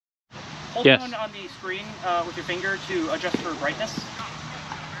hold down on the screen with your finger to adjust for brightness.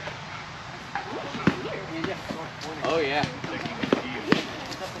 Oh yeah.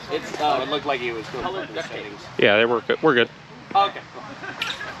 It's it looked like he was doing colored settings. Yeah, they were good. We're good. Okay.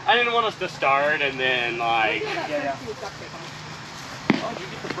 I didn't want us to start and then like. Yeah. Oh, did you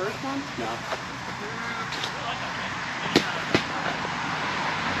get the first one? No.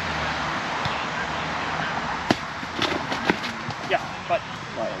 Yeah, but.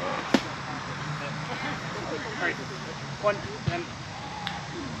 Alright. One, and.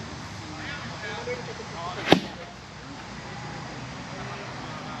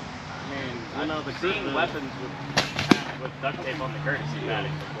 I know the seeing weapons with duct tape on the courtesy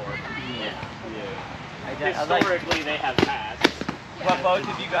padding before. Yeah. Historically, they have passed. What both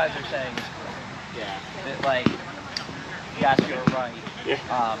of you guys are saying is correct. Yeah. That, like, yes, you're right. Yeah.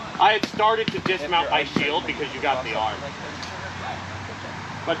 I had started to dismount my shield because you got the arm.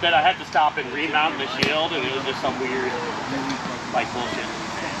 But then I had to stop and remount the shield, and it was just some weird, like, bullshit.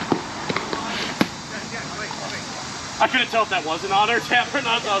 I couldn't tell if that was an honor tap or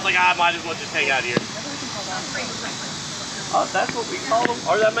not, so I was like, I might as well just hang out here. Oh, that's what we call them?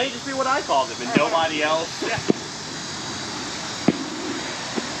 Or that may just be what I called them, and nobody else. Yeah.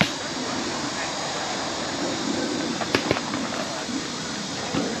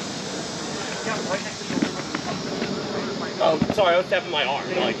 Oh, sorry, I was tapping my arm.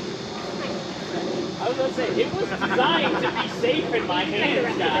 Like, I was gonna say, it was designed to be safe in my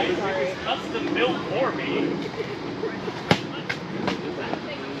hands, guys. It was custom built for me.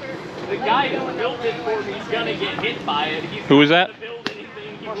 The guy who built it for me is gonna get hit by it. He's Who was that? Not gonna build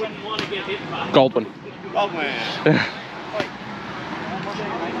anything he wouldn't want to get hit by. Gladwin. Gladwin.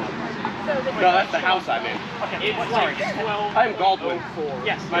 No, that's the house I'm in. Okay, It's like 12. I'm Gladwin.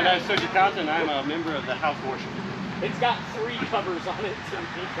 Yes. My name is Soji Johnson. I'm a member of the House Worship. It's got 3 covers on it to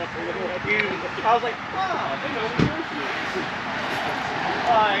make up a little. I was like, oh, I know what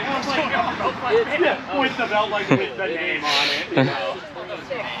yours is. With the belt, like with the name on it. You know.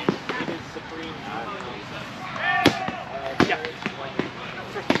 It is Supreme. Yeah.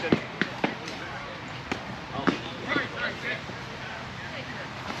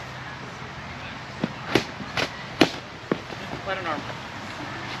 Let an arm.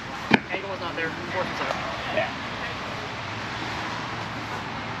 Angle is not there. Force is out. Yeah.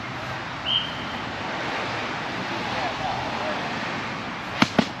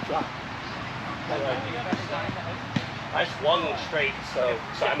 I swung straight, so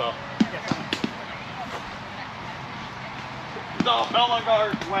I'm up. The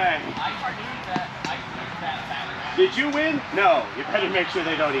Belegarth way. Did you win? No. You better make sure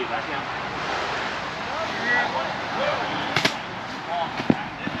they don't eat that.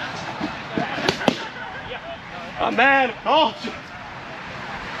 Oh man! Oh! Can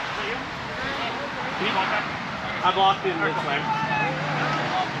you block that? I blocked it this way.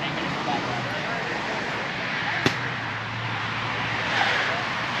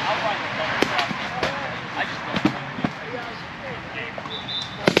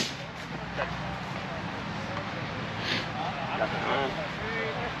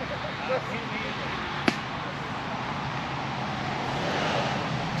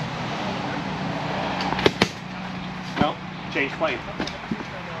 No, change plane.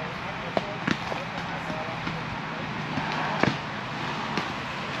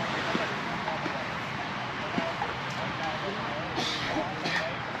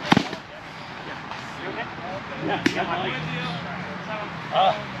 Yeah,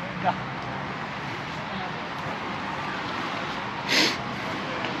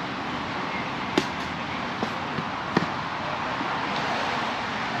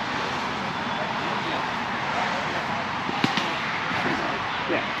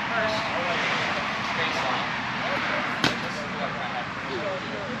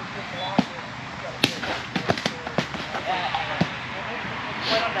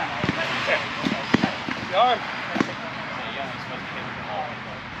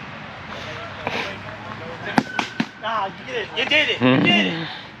 Ah, you did it! You did it! You did it!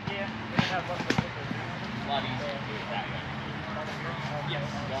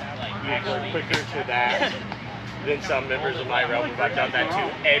 Usually quicker to that than some members of my realm. I've done that too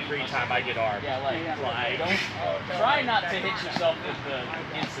every time I get armed. Yeah, like don't try not to hit yourself with the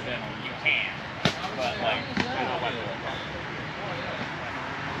incidental. You can, but like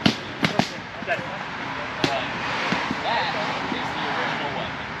that is the original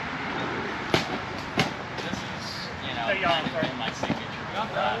weapon. This is, you know, kind of been my signature for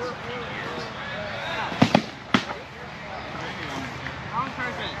the last few years. Wrong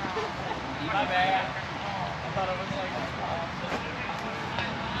person. My bad. I thought it was like.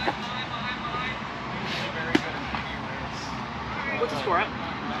 score it.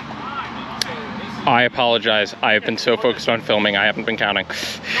 I apologize. I have been so focused on filming, I haven't been counting. No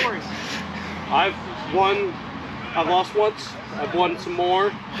worries. I've won. I've lost once. I've won some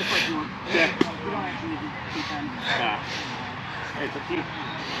more. Just like you want. Yeah. You don't actually need Ft10. Yeah. It's a few.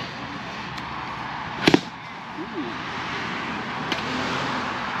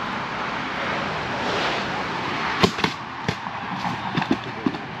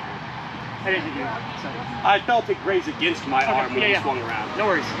 I didn't hit you. So. I felt it graze against my arm when I swung around. No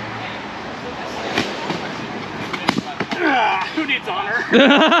worries. Who needs honor?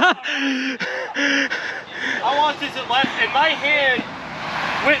 I launched this at left, and my hand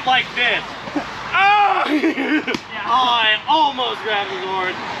went like this. Oh! I almost grabbed the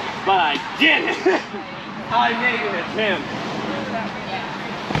sword, but I didn't. I made an attempt.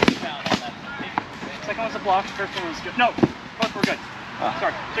 Second one's a block, first one was good. No, both were good.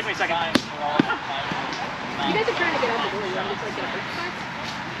 Sorry, took me a second. You guys are trying to get out the door. You want to just like get a first class?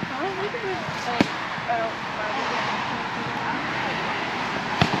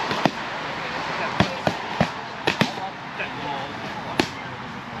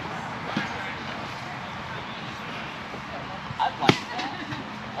 I'd like that.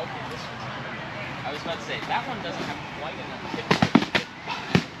 Okay, this one's good. I was about to say, that one doesn't have quite enough tip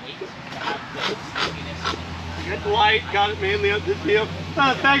weight to have the stickiness. Good light, got it manly up the deal.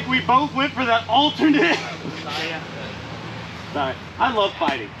 Thank we both went for that alternate. Yeah. Sorry. I love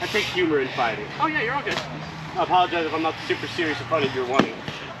fighting. I take humor in fighting. Oh yeah, you're all good. I apologize if I'm not super serious in front of you or wanting.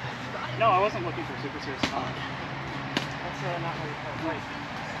 No, I wasn't looking for super serious comment. That's not what you're right.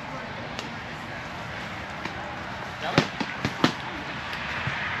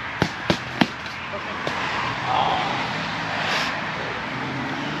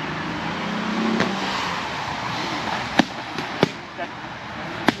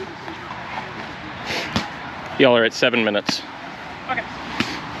 Y'all are at 7 minutes. Okay.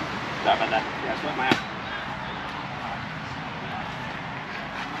 Sorry about that. Yeah, I sweat my ass.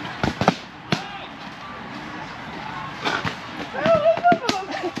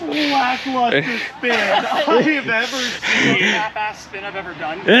 Lackluster spin I have ever seen. Half-ass spin I've ever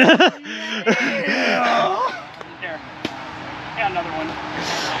done. Yeah. There. And another one.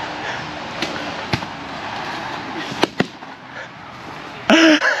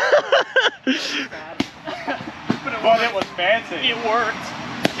 But it was fancy. It worked. I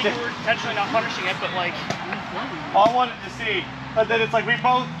think we were intentionally not punishing it, but like... All I wanted to see, but then it's like we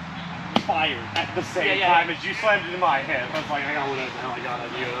both fired at the same time as you slammed it in my head. I was like, I got whatever the hell I got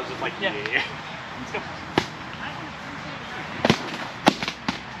on you. And I was just like, yeah. Let's go.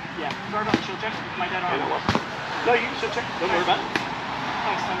 Yeah. Sorry about the shield check. My dead arm. No, you can shield check. Don't worry about it.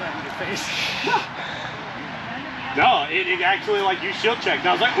 Oh, slam that in your face. No, it actually like you shield checked.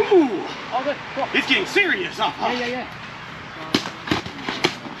 I was like, ooh. All good. Cool. It's getting serious. Yeah.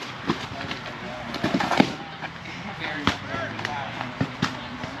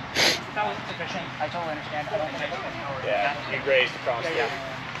 That wasn't sufficient. I totally understand. I don't think I looked at power. Yeah, you grazed across Yeah.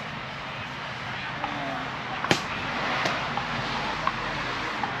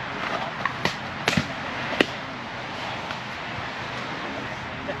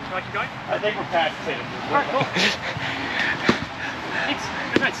 So I keep going? I think we're past 10. Alright, cool. Thanks.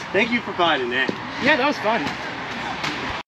 Good nights. Thank you for finding that. Yeah, that was fun.